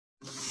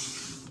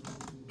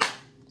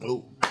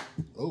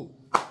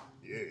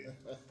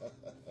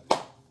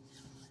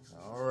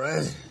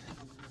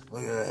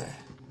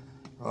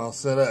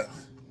set up.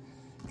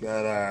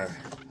 Got our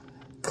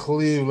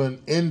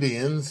Cleveland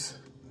Indians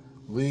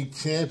League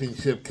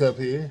Championship Cup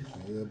here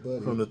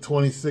from the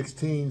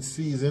 2016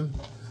 season.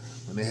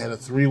 And they had a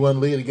 3-1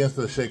 lead against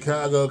the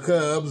Chicago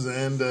Cubs.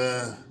 And,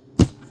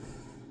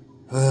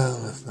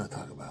 let's not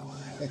talk about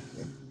it.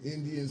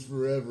 Indians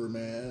forever,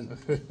 man.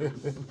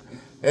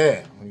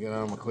 Yeah, we got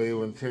on my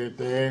Cleveland shirt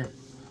there.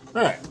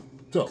 All right,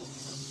 so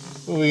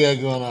what we got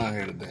going on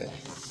here today?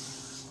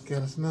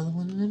 Got us another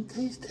one of them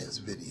taste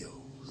test videos.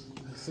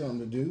 That's something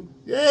to do.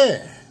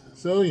 Yeah,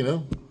 so, you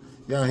know,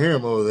 y'all hear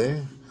him over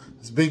there.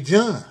 It's Big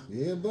John.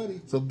 Yeah,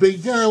 buddy. So,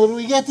 Big John, what do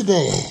we got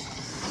today?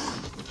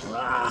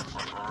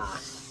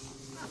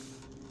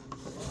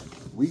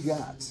 We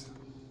got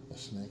A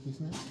snacky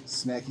snack?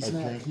 snacky A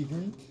snack. drinky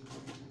drink?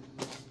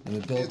 An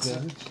adult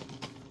beverage?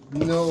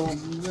 No,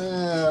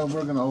 nah,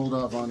 we're gonna hold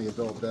off on the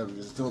adult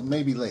beverages till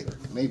maybe later.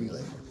 Maybe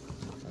later.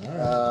 All right,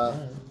 all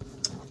right.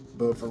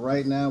 But for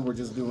right now, we're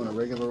just doing a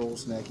regular old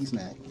snacky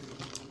snack.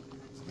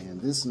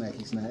 And this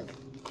snacky snack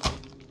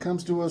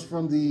comes to us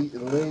from the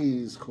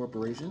Lay's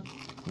Corporation.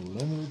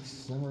 Limited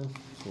summer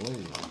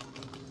flavor.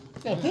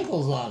 Got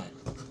pickles on it.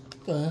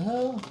 What the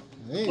hell?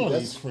 Hey, What are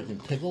that's- these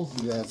freaking pickles?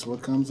 That's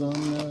what comes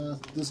on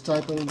this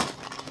type of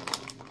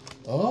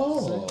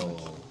Oh,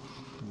 sandwich.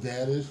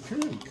 that is true,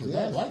 because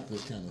Yeah. I like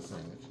this kind of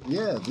sandwich.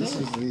 Yeah, this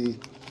is the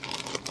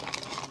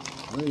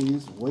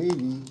Lay's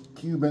Wavy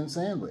Cuban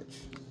Sandwich.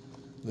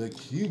 The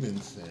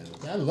Cuban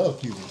sandwich. I love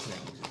Cuban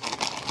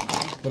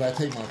sandwiches. But I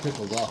take my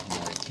pickles off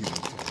my Cuban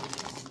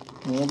sandwiches.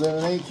 Well, then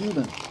it ain't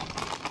Cuban.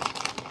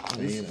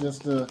 You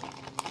It's know,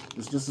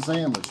 just a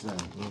sandwich then.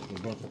 with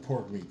a bunch of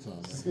pork meats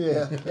on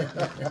there.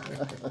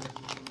 Yeah.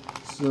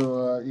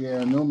 So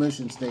yeah, no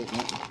mission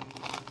statement.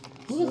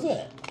 What is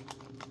that?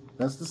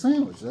 That's the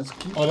sandwich. That's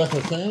Cuban. Oh, that's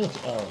a sandwich?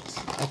 Oh,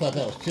 I thought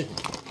that was chicken.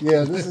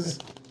 Yeah, this is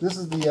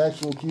the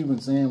actual Cuban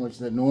sandwich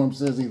that Norm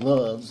says he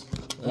loves,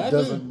 I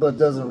but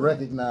doesn't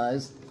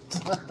recognize.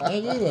 I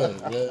do love it.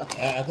 But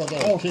I thought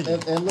that Oh, was chicken.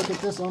 and look at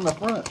this on the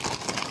front.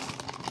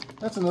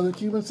 That's another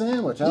Cuban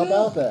sandwich. How Yeah.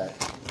 about that?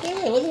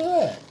 Yeah, look at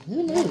that.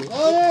 You knew.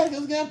 Oh, yeah,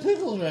 it's got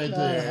pickles right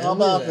there. How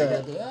about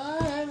that? All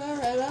right.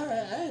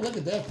 I ain't look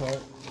at that part.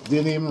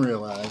 Didn't even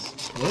realize.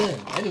 Yeah,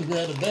 I just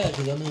grabbed the bag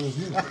because I knew it was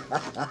you.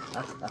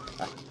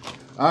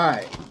 All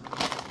right,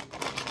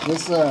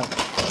 let's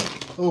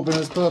open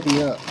this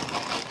puppy up.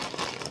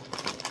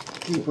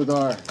 Keep with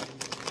our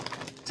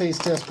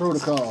taste test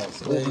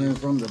protocols. Opening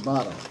from the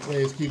bottom.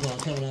 Ways keep on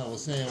coming out with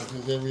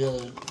sandwiches every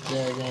other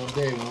daggone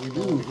day when we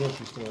go to the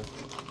grocery store.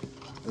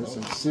 There's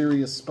some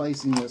serious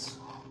spiciness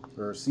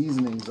or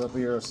seasonings up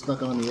here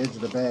stuck on the edge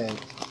of the bag.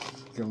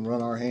 Can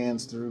run our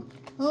hands through.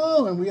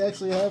 Oh, and we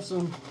actually have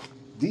some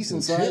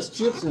decent sized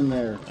chips in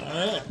there. All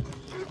right,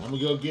 I'm gonna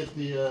go get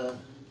the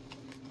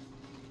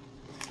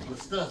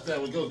stuff that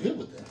would go good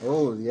with that.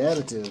 Oh, the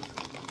additive.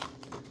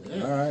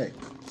 Yeah. All right,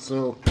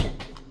 so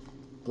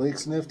Blake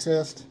sniff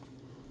test.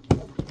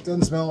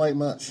 Doesn't smell like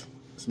much.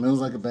 Smells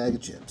like a bag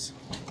of chips.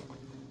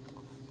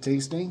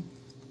 Tasting,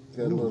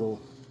 got a little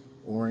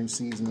orange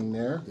seasoning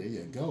there. There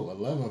you go,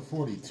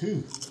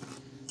 $11.42.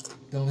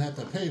 Don't have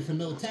to pay for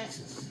no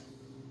taxes.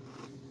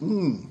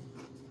 Mmm.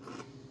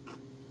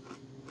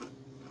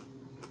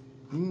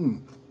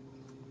 You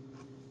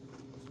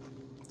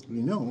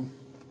know,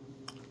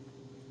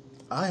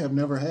 I have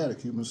never had a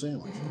Cuban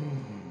sandwich.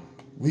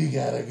 We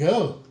gotta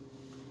go.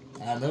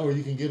 I know where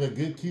you can get a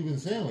good Cuban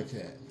sandwich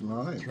at.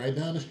 All right. It's right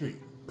down the street.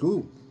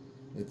 Cool.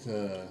 It's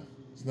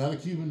not a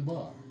Cuban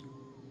bar,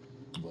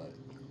 but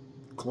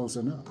Close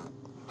enough.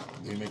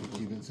 they make a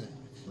Cuban sandwich.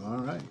 All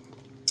right.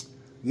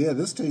 Yeah,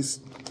 this tastes...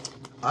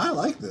 I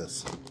like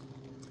this.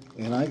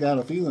 And I got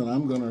a feeling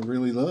I'm going to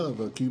really love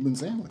a Cuban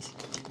sandwich.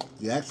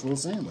 The actual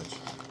sandwich.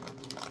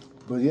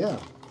 But yeah,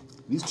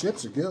 these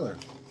chips are killer.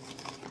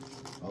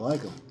 I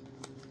like them.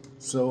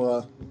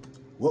 So,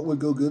 what would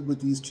go good with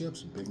these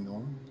chips, Big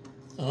Norm?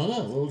 I don't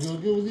know. What would go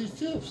good with these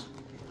chips?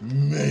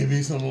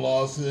 Maybe some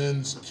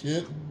Lawson's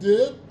chip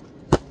dip?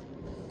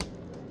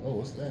 Oh,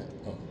 what's that?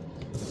 Oh,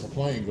 there's a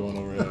plane going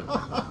overhead.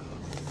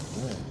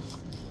 Man,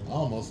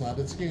 almost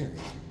sounded scary.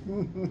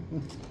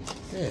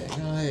 Yeah,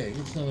 go ahead.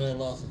 Get some of that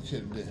Lawson's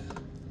chip dip.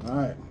 All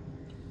right.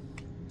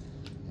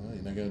 Oh,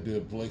 you're not going to do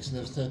it Blake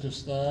Sniff Tetris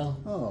style?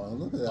 Oh,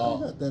 look at that. Oh.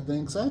 I got that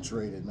thing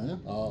saturated,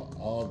 man.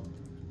 All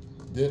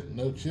dip,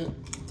 no chip?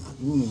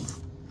 Mmm.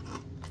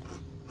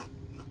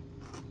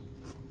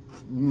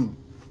 Mmm.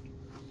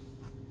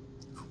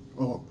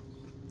 Oh.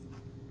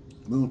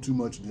 A little too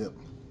much dip.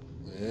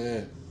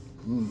 Yeah.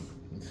 Mmm.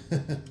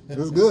 It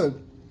was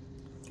good,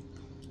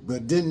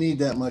 but didn't need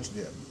that much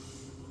dip.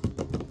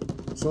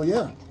 So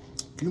yeah,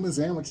 Cuban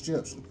sandwich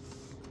chips.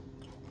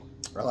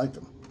 I liked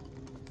them.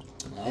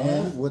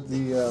 And with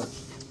the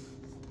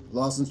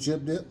Lawson's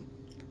chip dip,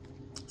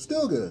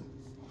 still good.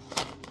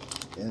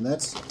 And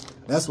that's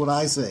what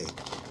I say.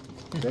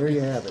 There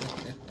you have it.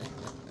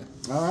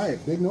 All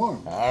right, Big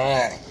Norm. All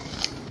right.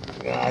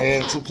 Go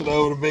ahead and tip it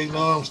over to Big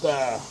Norm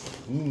style.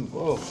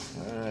 Whoa.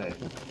 All right.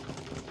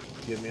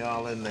 Get me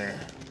all in there.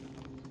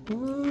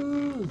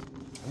 Woo.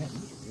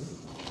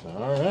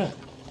 All right.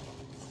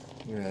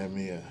 Grab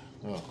me a.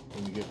 Oh,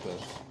 let me get the.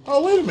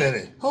 Oh, wait a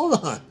minute.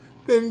 Hold on.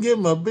 Didn't get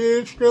my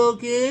beard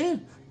stroke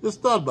in.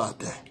 Just thought about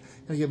that.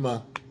 Gotta get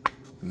my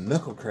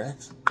knuckle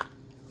cracks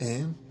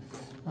in.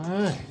 All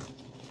right.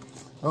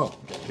 Oh,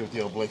 gotta give it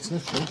the old Blake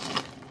sniff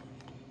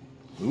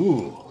too.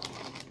 Ooh.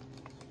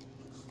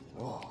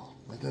 Oh,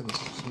 that doesn't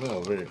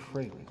smell very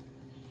fragrant.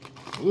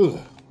 Ooh.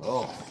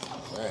 Oh,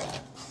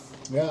 man.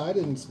 Yeah, I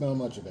didn't smell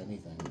much of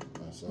anything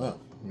myself. Well,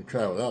 let me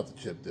try without the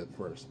chip dip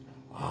first.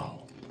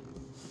 Wow.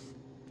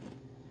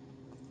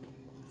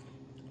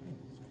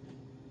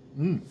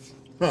 Mmm.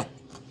 Huh.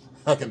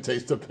 I can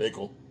taste the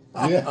pickle.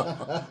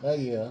 Yeah.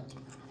 Yeah.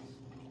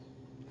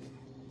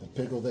 The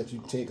pickle that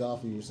you take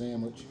off of your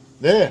sandwich.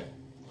 Yeah.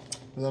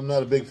 Because I'm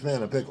not a big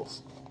fan of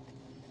pickles.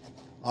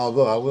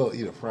 Although I will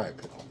eat a fried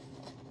pickle.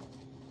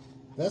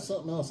 That's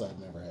something else I've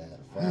never had.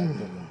 A fried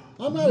pickle.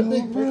 I'm not a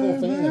big pickle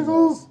fan.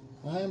 Pickles?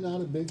 I am not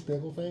a big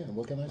pickle fan.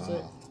 What can I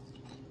say?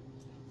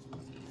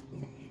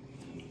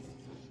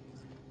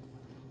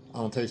 I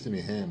don't taste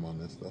any ham on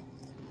this though.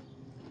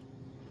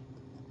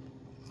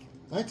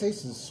 I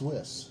tasted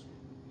Swiss.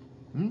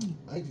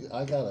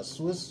 I got a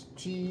Swiss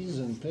cheese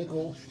and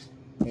pickle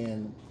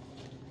and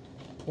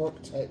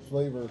pork type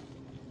flavor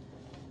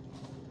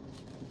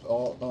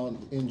all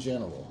on in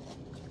general.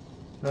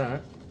 All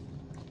right.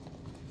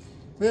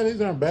 Yeah,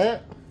 these aren't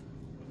bad.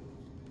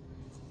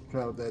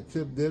 Try with that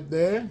chip dip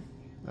there.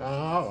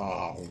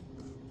 Oh.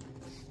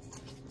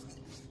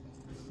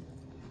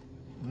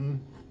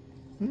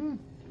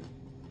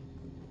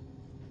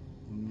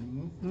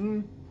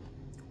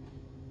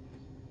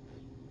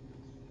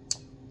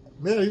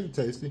 Man, these are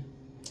tasty.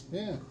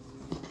 Yeah.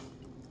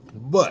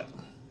 But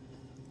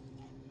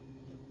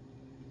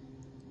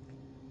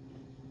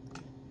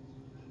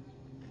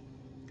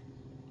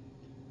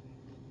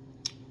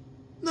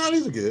no,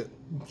 these are good.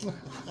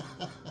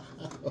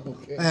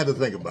 Okay. I had to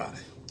think about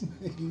it.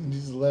 You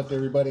just left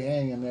everybody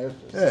hanging there.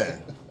 Yeah.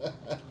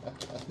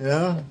 You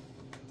know?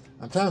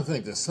 I'm trying to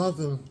think. There's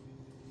something.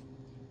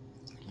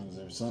 Is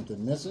there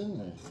something missing?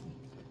 Or?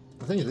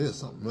 I think it is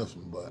something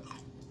missing, but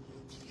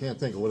can't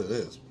think of what it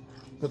is.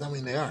 But I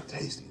mean, they are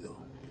tasty though.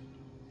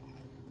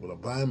 Would I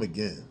buy them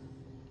again?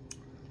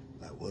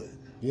 I would.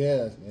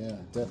 Yeah, yeah,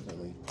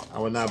 definitely. I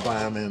would not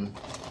buy them in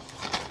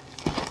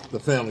the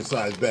family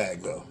size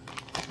bag though.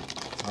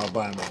 I'll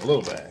buy them in a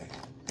little bag.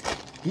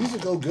 These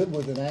would go good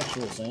with an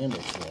actual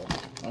sandwich,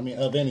 though. I mean,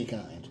 of any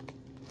kind.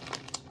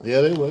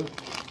 Yeah, they would.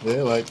 They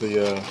like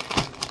the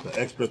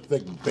extra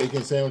thick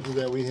bacon sandwiches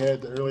that we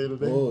had earlier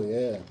today. Oh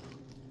yeah.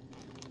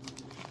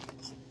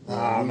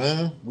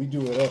 Man. We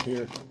do it up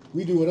here.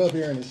 We do it up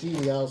here in the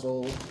Sheely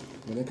household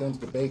when it comes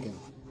to bacon.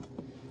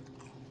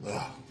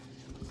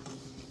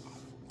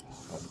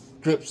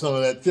 Drip some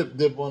of that chip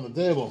dip on the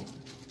table.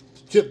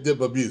 Chip dip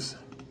abuse.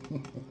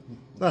 All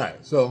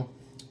right, so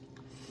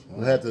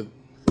we'll have to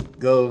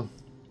go.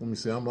 Let me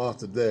see. I'm off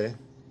today.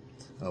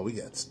 We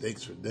got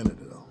steaks for dinner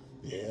though.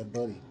 Yeah,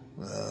 buddy.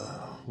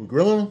 We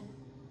grilling them?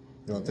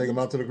 You want to take them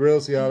out to the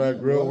grill? See how that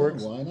grill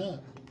works? Why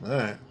not? All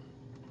right.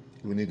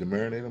 Do we need to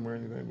marinate them or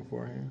anything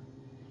beforehand?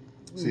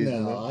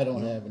 Season no, I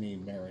don't have any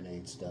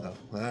marinade stuff.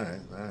 Oh, all right,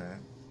 all right.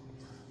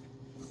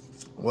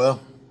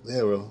 Well,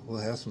 yeah, we'll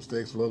have some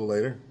steaks a little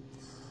later.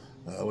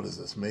 What is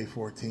this, May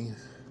 14th?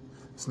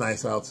 It's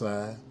nice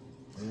outside.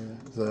 Yeah.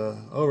 It's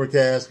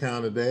overcast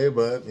kind of day,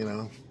 but, you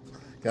know,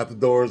 got the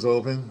doors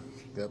open,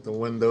 got the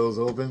windows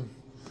open.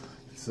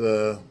 It's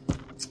a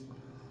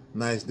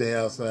nice day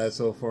outside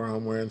so far.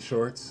 I'm wearing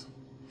shorts,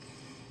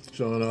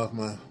 showing off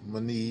my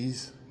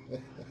knees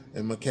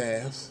and my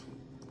calves.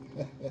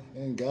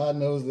 And God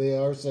knows they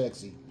are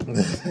sexy.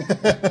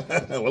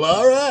 Well,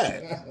 all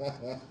right.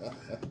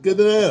 Good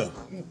to know.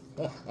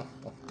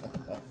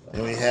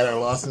 And we had our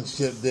Lawson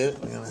chip dip.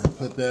 We're going to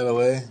put that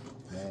away.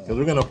 Because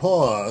we're going to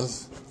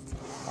pause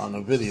on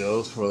the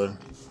videos for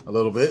a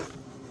little bit.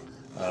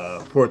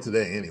 For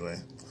today, anyway.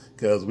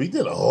 Because we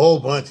did a whole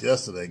bunch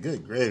yesterday.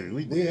 Good gravy.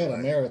 We had a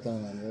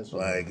marathon yesterday.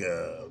 Like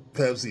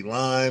Pepsi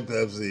Lime,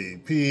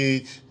 Pepsi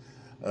Peach.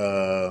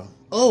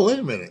 Oh, wait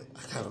a minute.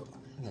 I gotta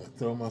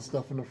throw my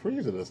stuff in the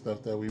freezer, the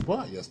stuff that we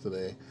bought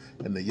yesterday,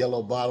 in the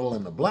yellow bottle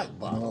and the black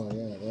bottle. Oh,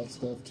 yeah, that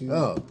stuff too.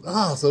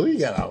 Oh, so we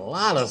got a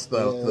lot of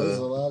stuff. Yeah, there's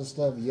a lot of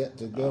stuff yet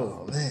to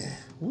go. Oh, man.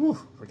 Woo,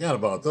 forgot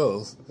about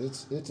those.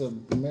 It's a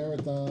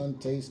marathon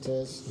taste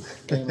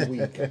test kind of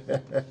week.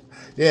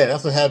 Yeah,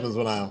 that's what happens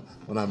when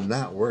I'm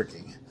not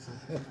working.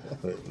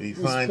 But we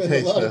find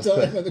spend a lot of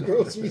time in the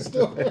grocery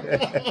store.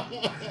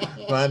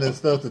 Finding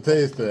stuff to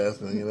taste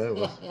test, and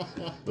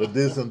we'll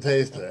do some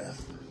taste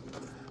tests.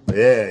 But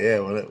yeah,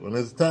 when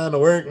it's time to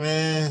work,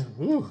 man,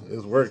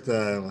 it's work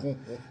time.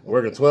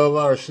 Work a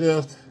 12-hour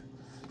shift.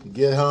 You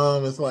get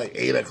home, it's like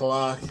 8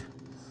 o'clock.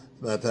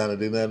 It's not time to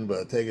do nothing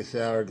but take a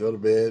shower, go to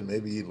bed,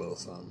 maybe eat a little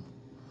something.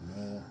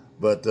 Yeah.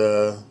 But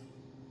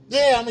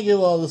yeah, I'm gonna give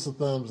all this a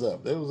thumbs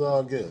up. It was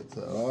all good.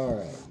 So all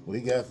right,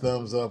 we got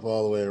thumbs up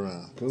all the way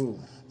around. Cool.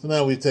 So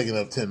now we've taken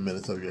up 10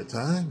 minutes of your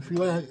time. If you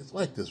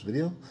like this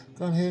video,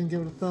 go ahead and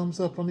give it a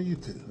thumbs up on the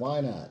YouTube. Why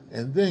not?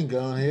 And then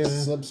go ahead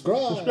and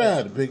subscribe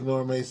to Big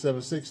Norm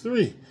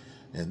 8763.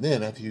 And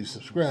then after you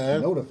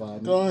subscribe,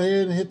 Notified. go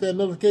ahead and hit that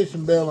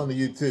notification bell on the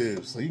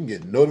YouTube so you can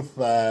get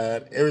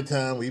notified every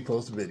time we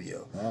post a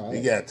video. Right.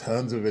 We got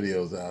tons of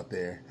videos out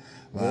there.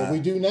 What we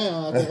do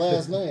now after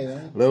last night,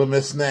 huh? Little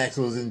Miss Snacks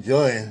was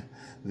enjoying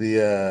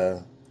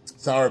the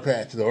Sour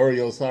Patch, the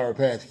Oreo Sour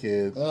Patch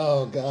Kids.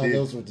 Oh, God,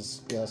 those were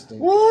disgusting.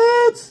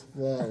 What?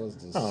 That was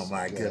disgusting. Oh,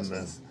 my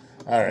goodness.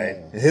 All right.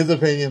 In his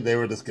opinion, they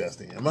were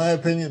disgusting. In my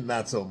opinion,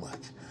 not so much.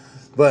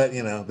 But,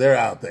 you know, they're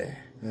out there.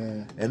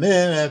 Yeah. And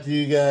then after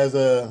you guys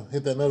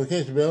hit that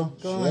notification bell,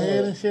 go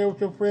ahead and share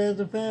with your friends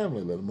and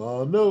family. Let them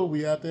all know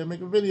we out there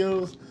making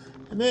videos.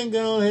 And then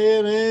go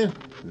ahead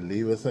and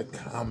leave us a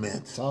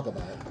comment. Talk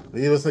about it.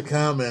 Leave us a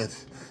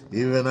comment.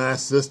 Even our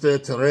sister,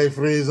 Tere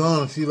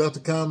Frison, she left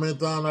a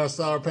comment on our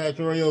Sour Patch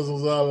Oreos and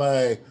was all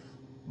like,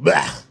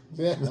 bah!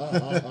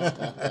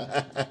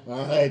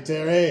 All right,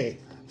 Terry.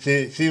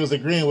 She was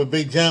agreeing with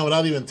Big John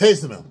without even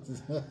tasting them.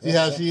 See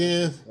how she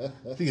is?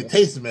 She can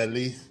taste them at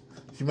least.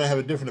 She might have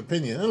a different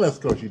opinion. Unless,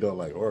 of course, you don't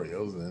like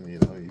Oreos. And, you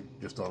know, you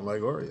just don't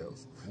like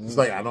Oreos. It's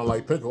like I don't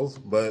like pickles.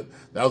 But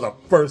that was the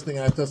first thing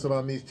I tested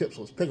on these chips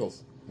was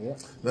pickles. Yeah.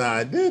 Now,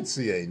 I did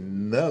see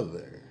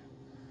another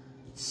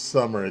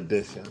summer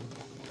edition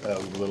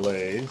of the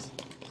Lay's.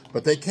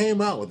 But they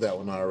came out with that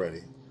one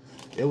already.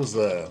 It was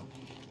a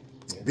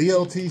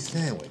BLT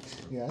sandwich.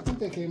 Yeah, I think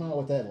they came out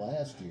with that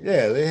last year.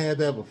 Yeah, they had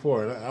that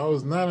before, and I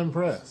was not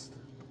impressed.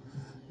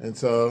 And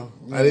so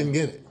I didn't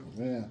get it.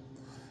 Yeah.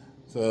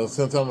 So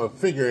since I'm a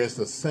figure, it's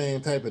the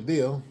same type of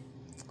deal.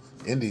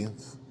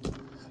 Indians.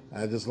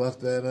 I just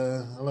left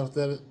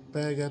that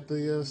bag at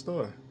the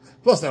store.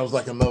 Plus, that was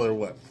like another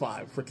 $5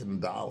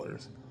 freaking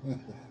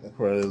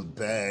for this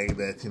bag.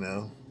 That, you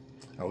know,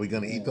 are we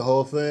gonna eat the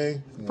whole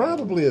thing? Yeah.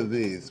 Probably of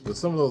these, but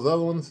some of those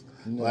other ones,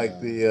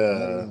 like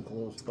the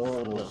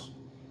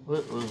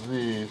what was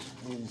these?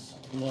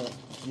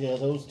 Yeah,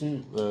 those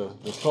two. The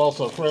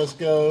salsa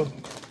fresco.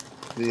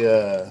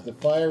 The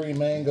fiery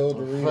mango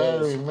Doritos.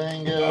 Fiery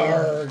mango.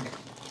 Arg.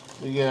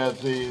 We got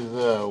these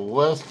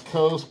West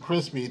Coast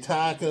crispy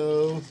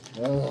tacos.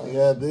 Oh. We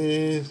got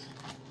these.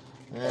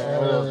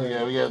 And what else we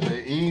got? We got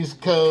the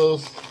East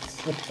Coast.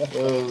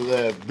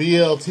 That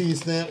BLT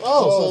sandwich.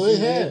 So they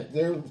had.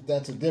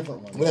 That's a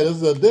different one. Yeah, this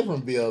is a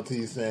different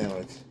BLT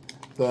sandwich.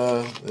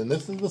 So, and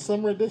this is the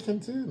summer edition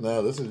too?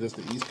 No, this is just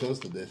the East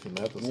Coast edition,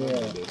 not the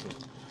summer edition.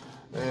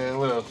 And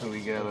what else do we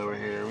got over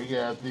here? We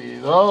got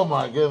these. Oh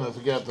my goodness,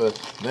 we got the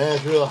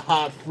Nashville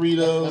hot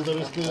Fritos that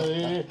are still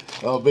here.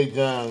 Oh, Big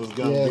John is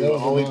going to be the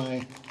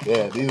only.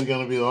 Yeah, these are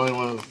going to be the only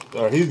ones,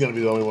 or he's going to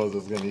be the only ones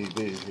that's going to eat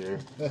these here.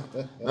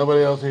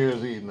 Nobody else here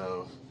is eating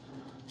those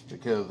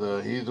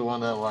because he's the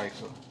one that likes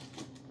them.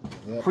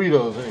 Yep.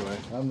 Fritos, anyway.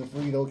 I'm the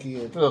Frito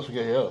kid. What else we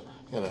got here? Oh,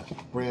 got a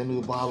brand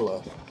new bottle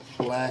of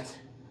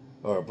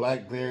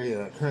blackberry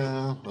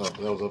crown. Oh,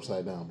 that was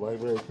upside down.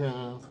 Blackberry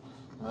crown.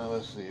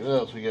 Let's see. What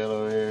else we got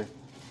over here?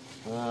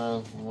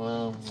 Yeah,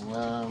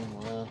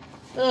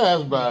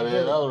 that's about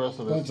it. All the rest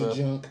of this stuff. Bunch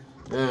of junk.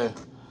 Yeah.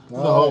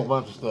 There's a whole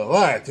bunch of stuff.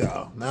 All right,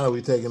 y'all. Now that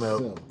we've taken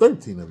out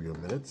 13 of your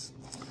minutes,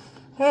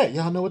 all right,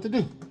 y'all know what to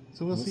do.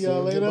 So we'll see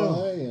y'all later.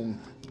 And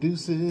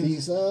deuces.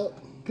 Peace out.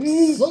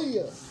 Peace. See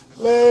ya.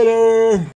 Later.